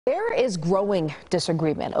There is growing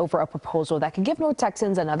disagreement over a proposal that could give North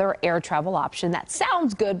Texans another air travel option. That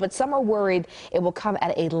sounds good, but some are worried it will come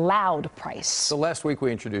at a loud price. So last week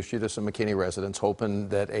we introduced you to some McKinney residents hoping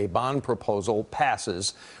that a bond proposal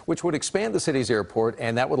passes, which would expand the city's airport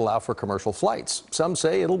and that would allow for commercial flights. Some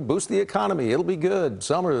say it'll boost the economy, it'll be good.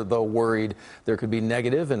 Some are, though, worried there could be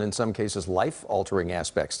negative and in some cases life-altering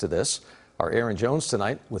aspects to this. Our Aaron Jones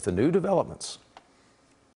tonight with the new developments.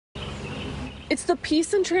 It's the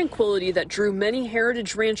peace and tranquility that drew many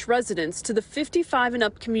Heritage Ranch residents to the 55 and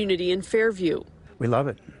up community in Fairview. We love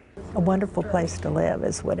it. A wonderful place to live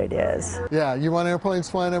is what it is. Yeah, you want airplanes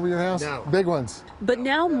flying over your house? No. Big ones. But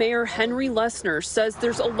now Mayor Henry Lessner says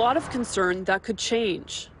there's a lot of concern that could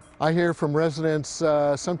change. I hear from residents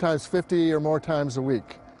sometimes 50 or more times a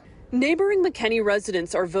week. Neighboring McKinney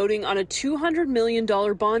residents are voting on a $200 million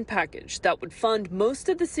bond package that would fund most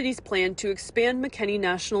of the city's plan to expand McKinney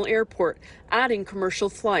National Airport, adding commercial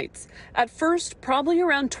flights. At first, probably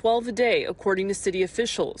around 12 a day, according to city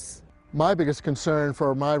officials. My biggest concern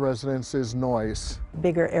for my residents is noise.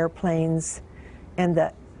 Bigger airplanes and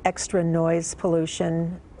the extra noise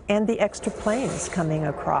pollution and the extra planes coming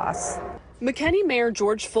across. McKinney Mayor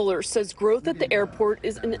George Fuller says growth at the airport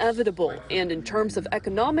is inevitable, and in terms of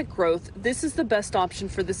economic growth, this is the best option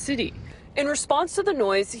for the city. In response to the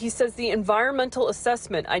noise, he says the environmental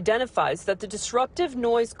assessment identifies that the disruptive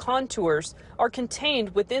noise contours are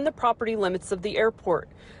contained within the property limits of the airport.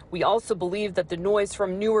 We also believe that the noise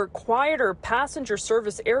from newer, quieter passenger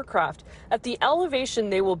service aircraft at the elevation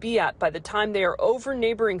they will be at by the time they are over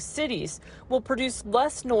neighboring cities will produce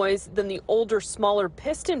less noise than the older, smaller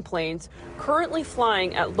piston planes currently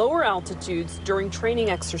flying at lower altitudes during training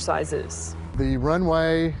exercises. The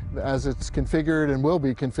runway, as it's configured and will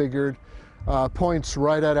be configured, points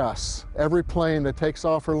right at us. Every plane that takes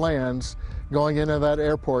off or lands going into that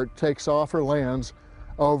airport takes off or lands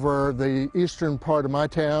over the eastern part of my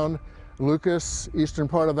town, Lucas, eastern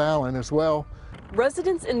part of Allen as well.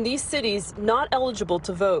 Residents in these cities not eligible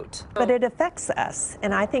to vote. But it affects us,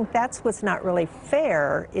 and I think that's what's not really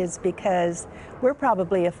fair, is because we're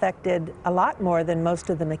probably affected a lot more than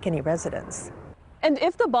most of the McKinney residents. And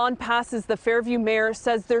if the bond passes, the Fairview mayor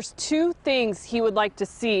says there's two things he would like to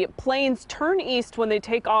see. Planes turn east when they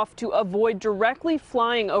take off to avoid directly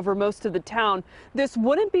flying over most of the town. This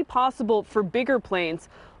wouldn't be possible for bigger planes.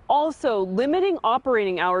 Also, limiting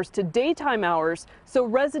operating hours to daytime hours so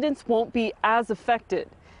residents won't be as affected.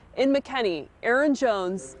 In McKinney, Aaron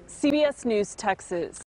Jones, CBS News, Texas.